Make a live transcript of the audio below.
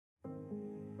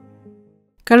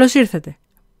Καλώς ήρθατε!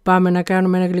 Πάμε να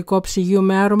κάνουμε ένα γλυκό ψυγείο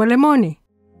με άρωμα λεμόνι.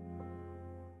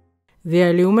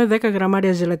 Διαλύουμε 10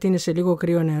 γραμμάρια ζελατίνη σε λίγο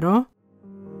κρύο νερό.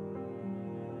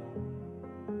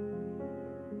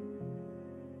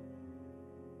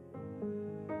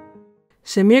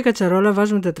 Σε μία κατσαρόλα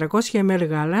βάζουμε 400 ml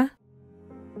γάλα,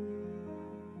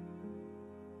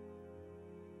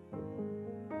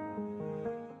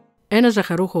 ένα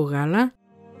ζαχαρούχο γάλα,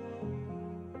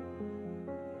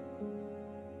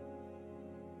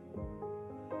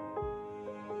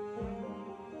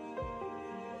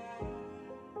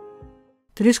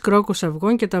 τρεις κρόκους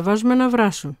αυγών και τα βάζουμε να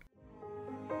βράσουν.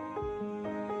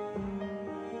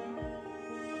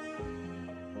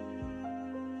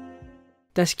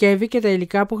 Τα σκεύη και τα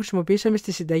υλικά που χρησιμοποίησαμε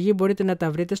στη συνταγή μπορείτε να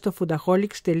τα βρείτε στο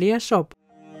foodaholics.shop.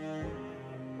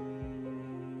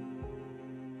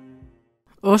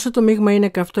 Όσο το μείγμα είναι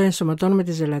καυτό, ενσωματώνουμε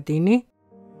τη ζελατίνη.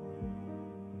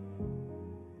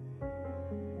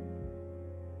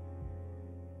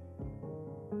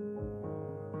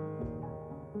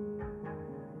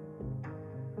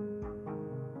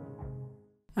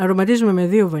 Αρωματίζουμε με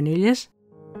 2 βανίλιες.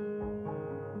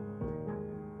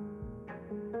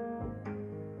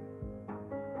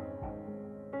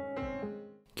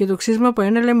 Και το ξύσμα από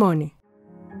 1 λεμόνι.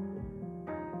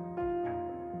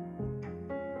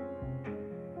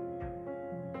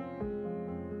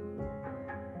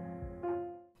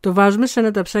 Το βάζουμε σε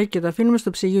ένα ταψάκι και το αφήνουμε στο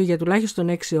ψυγείο για τουλάχιστον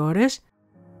 6 ώρες.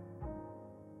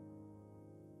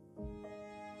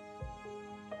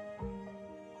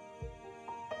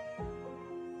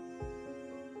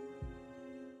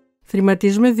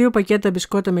 Θρηματίζουμε 2 πακέτα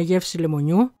μπισκότα με γεύση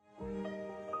λεμονιού.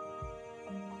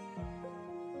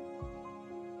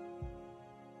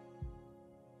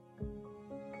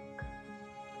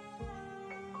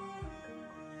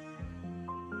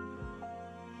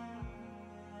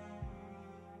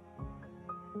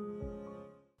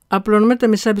 Απλώνουμε τα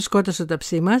μισά μπισκότα στο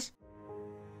ταψί μας.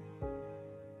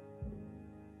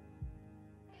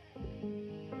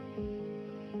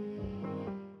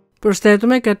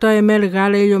 Προσθέτουμε 100 ml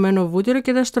γάλα ή λιωμένο βούτυρο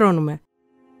και τα στρώνουμε.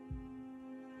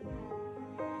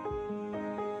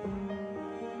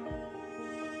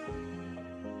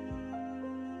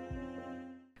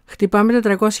 Χτυπάμε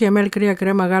 400 ml κρύα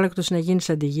κρέμα γάλακτος να γίνει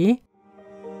σαν τηγή.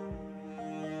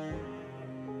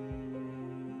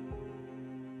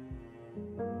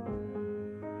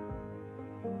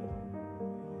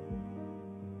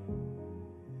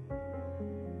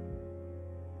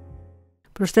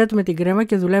 Προσθέτουμε την κρέμα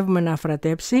και δουλεύουμε να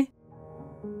αφρατέψει.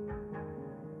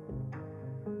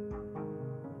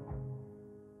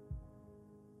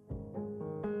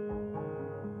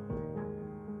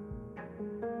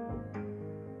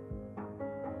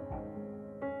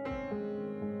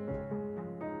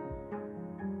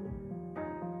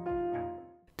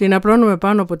 Την απλώνουμε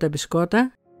πάνω από τα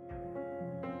μπισκότα.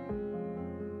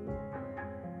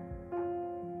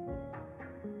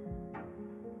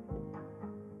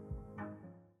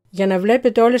 Για να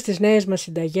βλέπετε όλες τις νέες μας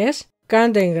συνταγές,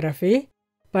 κάντε εγγραφή,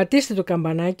 πατήστε το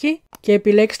καμπανάκι και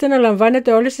επιλέξτε να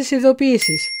λαμβάνετε όλες τις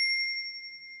ειδοποιήσεις.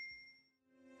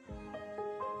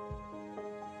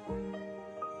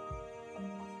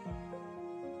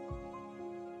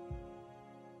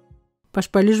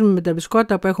 Πασπαλίζουμε με τα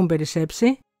μπισκότα που έχουν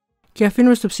περισσέψει και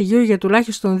αφήνουμε στο ψυγείο για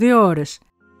τουλάχιστον 2 ώρες.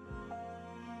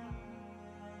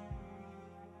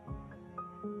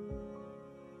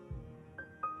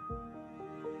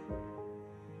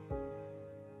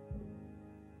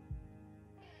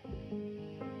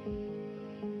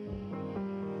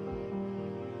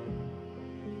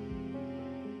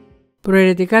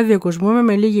 Προαιρετικά διακοσμούμε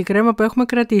με λίγη κρέμα που έχουμε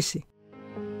κρατήσει.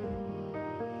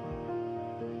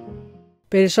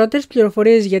 Περισσότερες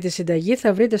πληροφορίες για τη συνταγή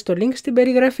θα βρείτε στο link στην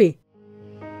περιγραφή.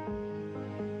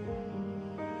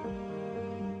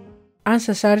 Αν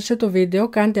σας άρεσε το βίντεο,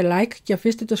 κάντε like και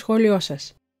αφήστε το σχόλιο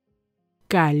σας.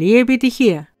 Καλή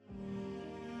επιτυχία!